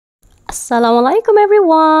Assalamualaikum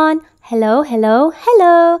everyone. Hello.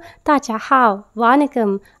 大家好.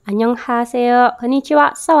 Wanakkam. Annyeonghaseyo.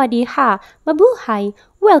 Konnichiwa. Sawadee-ha. Mabuhay.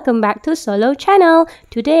 Welcome back to Solo channel.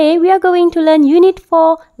 Today we are going to learn Unit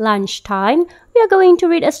 4 Lunchtime. We are going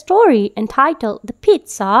to read a story entitled The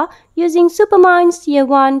Pizza using SUPERMINDS Year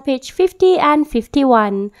 1 page 50 and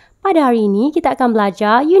 51. Pada hari ini kita akan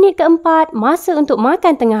belajar unit keempat, masa untuk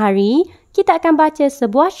makan tengah hari. Kita akan baca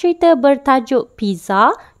sebuah cerita bertajuk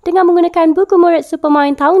Pizza dengan menggunakan buku murid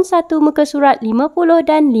Supermind tahun 1 muka surat 50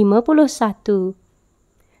 dan 51.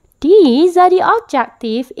 These are the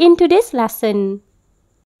objectives in today's lesson.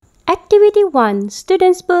 Activity 1,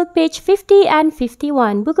 Students Book page 50 and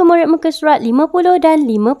 51. Buku murid muka surat 50 dan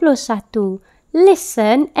 51.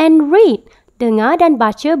 Listen and read. Dengar dan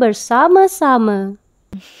baca bersama-sama.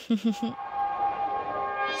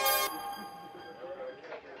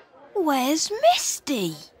 Where's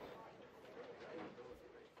Misty?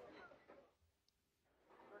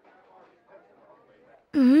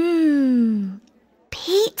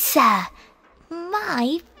 Pizza!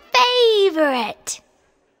 My favourite!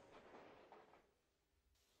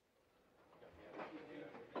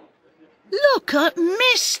 Look at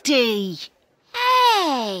Misty!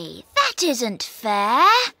 Hey, that isn't fair.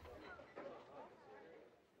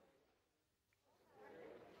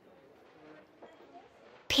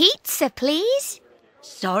 Pizza, please.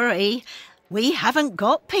 Sorry, we haven't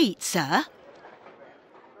got pizza.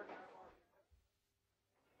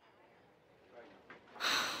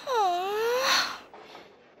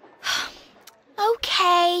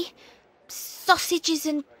 Okay. Sausages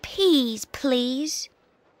and peas, please.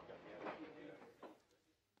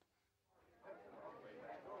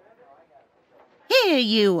 Here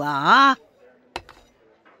you are.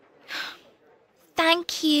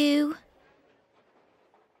 Thank you.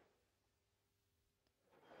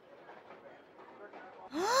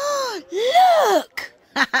 Look!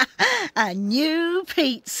 A new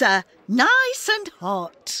pizza, nice and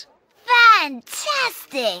hot.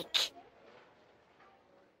 Fantastic!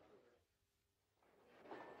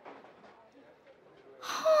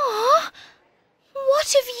 What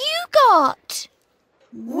have you got?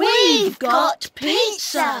 We've got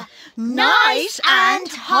pizza, nice and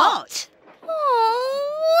hot.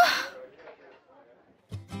 Oh.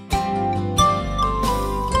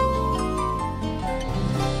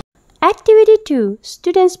 Activity 2,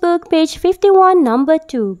 Students Book page 51 number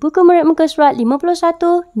 2. Buku murid muka surat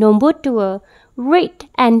 51 nombor 2. Read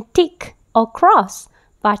and tick or cross.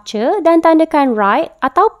 Baca dan tandakan right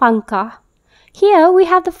atau pangkah. Here we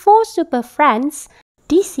have the 4 super friends.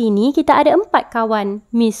 Di sini kita ada 4 kawan.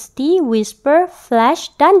 Misty, Whisper,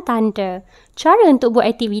 Flash dan Thunder. Cara untuk buat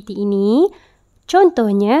aktiviti ini,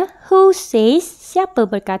 contohnya, who says, siapa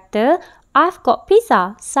berkata, I've got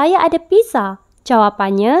pizza, saya ada pizza.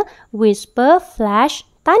 Jawapannya, Whisper, Flash,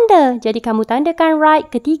 Thunder. Jadi kamu tandakan right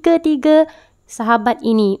ketiga-tiga sahabat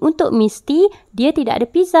ini. Untuk Misty, dia tidak ada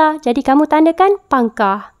pizza. Jadi kamu tandakan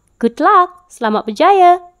pangkah. Good luck. Selamat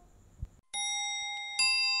berjaya.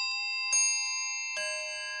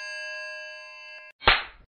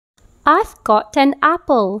 I've got an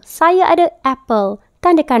apple. Saya ada apple.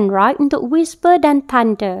 Tandakan right untuk Whisper dan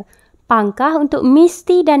Thunder. Pangkah untuk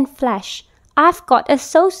Misty dan Flash. I've got a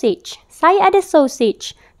sausage. Saya ada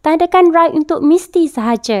sausage. Tandakan right untuk Misty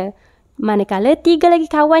sahaja. Manakala 3 lagi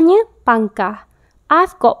kawannya, pangkah.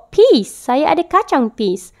 I've got peas. Saya ada kacang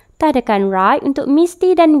peas. Tandakan right untuk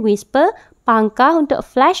Misty dan Whisper. Pangkah untuk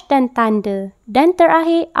Flash dan Thunder. Dan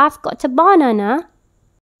terakhir, I've got a banana.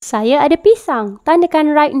 Saya ada pisang.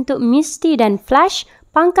 Tandakan right untuk Misty dan Flash.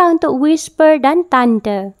 Pangkah untuk Whisper dan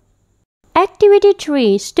Thunder. Activity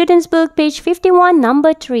 3, Students Book page 51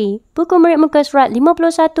 number 3. Buku murid muka surat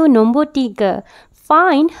 51 nombor 3.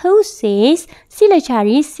 Find who says. Sila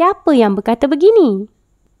cari siapa yang berkata begini.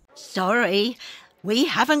 Sorry, we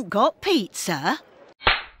haven't got pizza.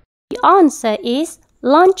 The answer is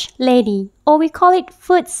lunch lady, or we call it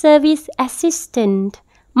food service assistant.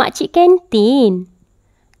 Makcik kantin.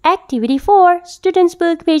 Activity 4, Students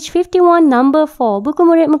Book page 51 number 4. Buku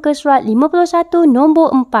murid muka surat 51 nombor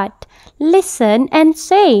 4. Listen and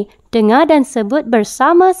say. Dengar dan sebut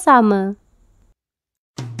bersama-sama.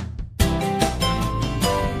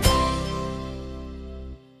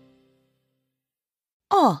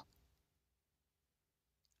 Oh.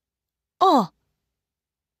 Oh.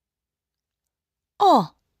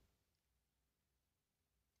 Oh.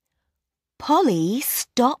 Polly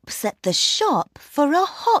stops at the shop for a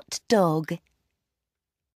hot dog.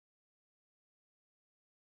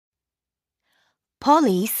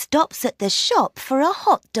 Polly stops at the shop for a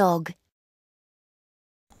hot dog.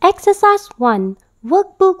 Exercise 1.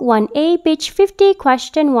 Workbook1A, page 50,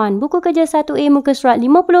 question 1. Buku kerja 1A, muka surat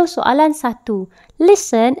 50, soalan 1.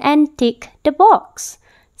 Listen and tick the box.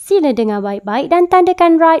 Sila dengar baik-baik dan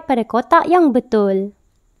tandakan right pada kotak yang betul.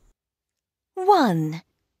 1,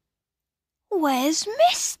 Where's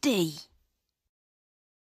Misty?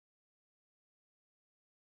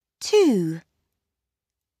 2,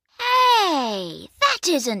 Hey, that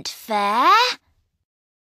isn't fair.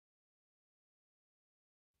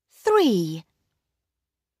 3,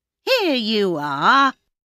 Here you are.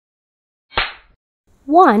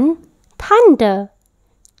 1. Thunder.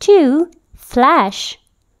 2. Flash.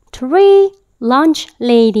 3. Lunch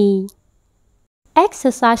lady.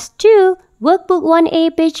 Exercise 2. Workbook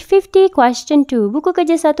 1A, page 50, question 2. Buku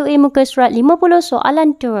kerja 1A, muka surat 50,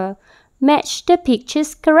 soalan 2. Match the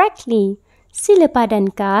pictures correctly. Sila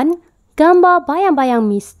padankan gambar bayang-bayang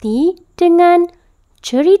Misty dengan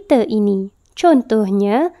cerita ini.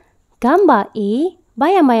 Contohnya, gambar A,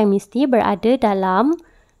 bayang-bayang Misty berada dalam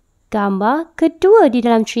gambar kedua di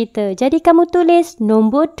dalam cerita. Jadi kamu tulis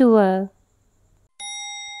nombor 2.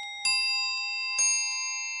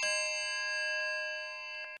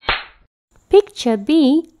 Picture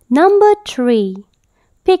B, number 3.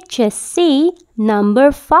 Picture C,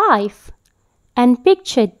 number 5. And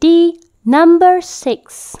picture D, number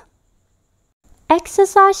 6.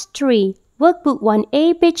 Exercise 3. Workbook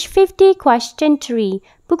 1A, page 50, question 3.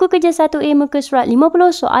 Buku kerja 1A, muka surat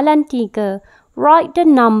 50, soalan 3. Write the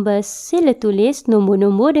numbers. Sila tulis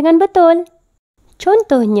nombor-nombor dengan betul.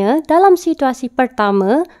 Contohnya, dalam situasi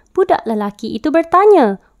pertama, budak lelaki itu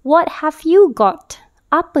bertanya, "What have you got?"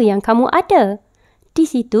 Apa yang kamu ada? Di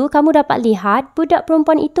situ kamu dapat lihat budak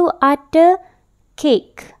perempuan itu ada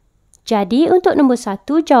cake. Jadi untuk nombor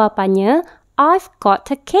 1 jawapannya, I've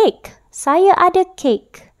got a cake. Saya ada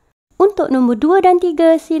cake. Untuk nombor 2 dan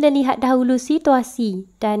 3, sila lihat dahulu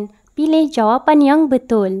situasi dan pilih jawapan yang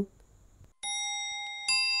betul.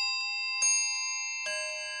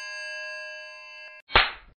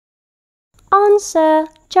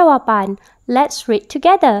 Answer, jawapan. Let's read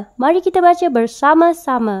together. Mari kita baca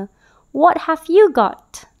bersama-sama. What have you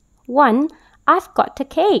got? 1. I've got a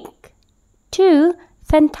cake. 2.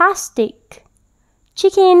 Fantastic.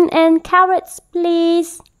 Chicken and carrots,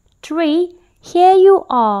 please. 3. Here you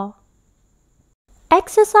are.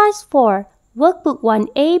 Exercise 4. Workbook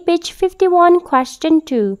 1A, page 51, question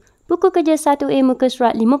 2. Buku kerja 1A, muka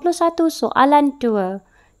surat 51, soalan 2.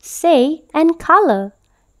 Say and colour.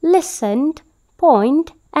 Listen,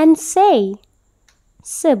 point and say.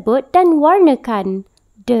 Sebut dan warnakan.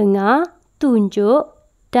 Dengar, tunjuk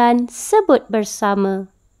dan sebut bersama.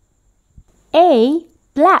 A.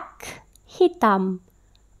 Black, hitam.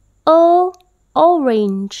 O.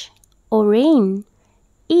 Orange, oranye.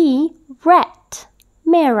 E. Red,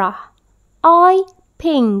 merah. I.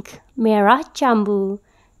 Pink, merah jambu.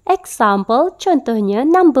 Example, contohnya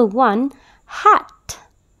number 1, hat.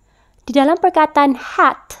 Di dalam perkataan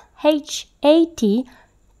hat, H-A-T,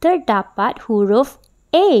 terdapat huruf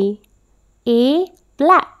A. A.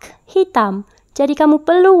 Black, hitam. Jadi kamu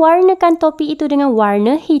perlu warnakan topi itu dengan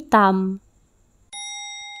warna hitam.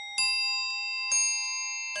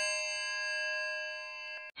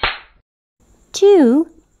 Two,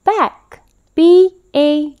 bag,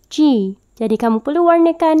 B-A-G. Jadi kamu perlu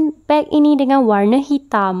warnakan bag ini dengan warna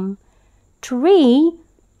hitam. 3.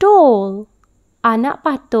 Doll, anak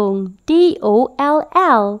patung,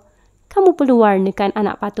 D-O-L-L. Kamu perlu warnakan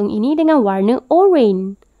anak patung ini dengan warna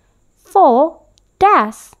oranye. 4.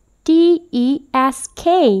 Desk, D-E-S-K.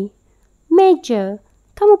 Meja,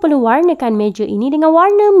 kamu perlu warnakan meja ini dengan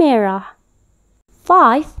warna merah.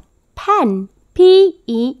 5. Pen,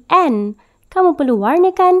 P-E-N. Kamu perlu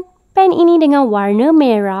warnakan pen ini dengan warna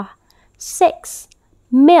merah. 6.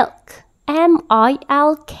 Milk,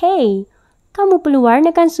 M-I-L-K. Kamu perlu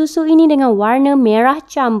warnakan susu ini dengan warna merah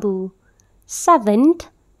jambu.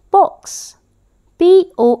 7. Box,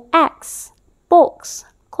 B-O-X. Box,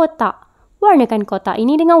 kotak. Warnakan kotak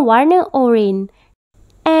ini dengan warna oranye.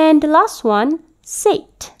 And the last one,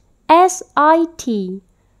 sit, S-I-T.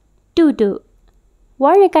 Duduk.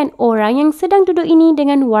 Warnakan orang yang sedang duduk ini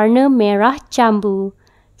dengan warna merah jambu.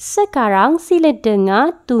 Sekarang sila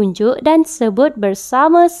dengar, tunjuk dan sebut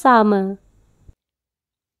bersama-sama.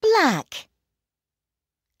 black.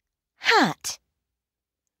 Hat.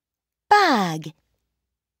 Bag.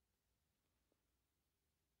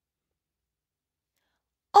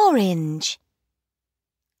 Orange.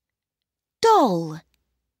 Doll.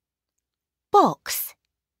 Box.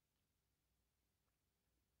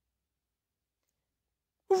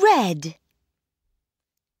 Red.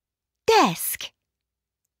 Desk.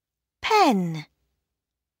 Pen.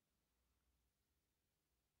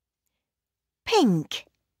 pink.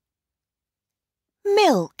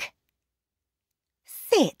 Milk.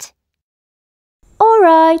 Sit.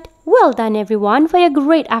 Alright, well done everyone for your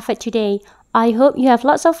great effort today. I hope you have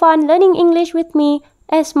lots of fun learning English with me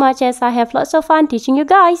as much as I have lots of fun teaching you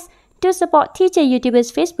guys. Do support Teacher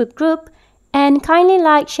YouTuber's Facebook group and kindly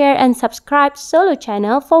like, share and subscribe Solo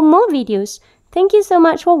channel for more videos. Thank you so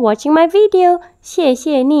much for watching my video. 谢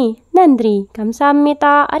谢你, Nandri,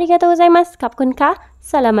 kamsahamnida, arigatou gozaimasu, kapkunka,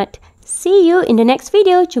 salamat. See you in the next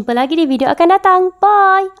video. Jumpa lagi di video akan datang.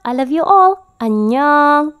 Bye. I love you all.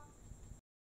 Annyeong.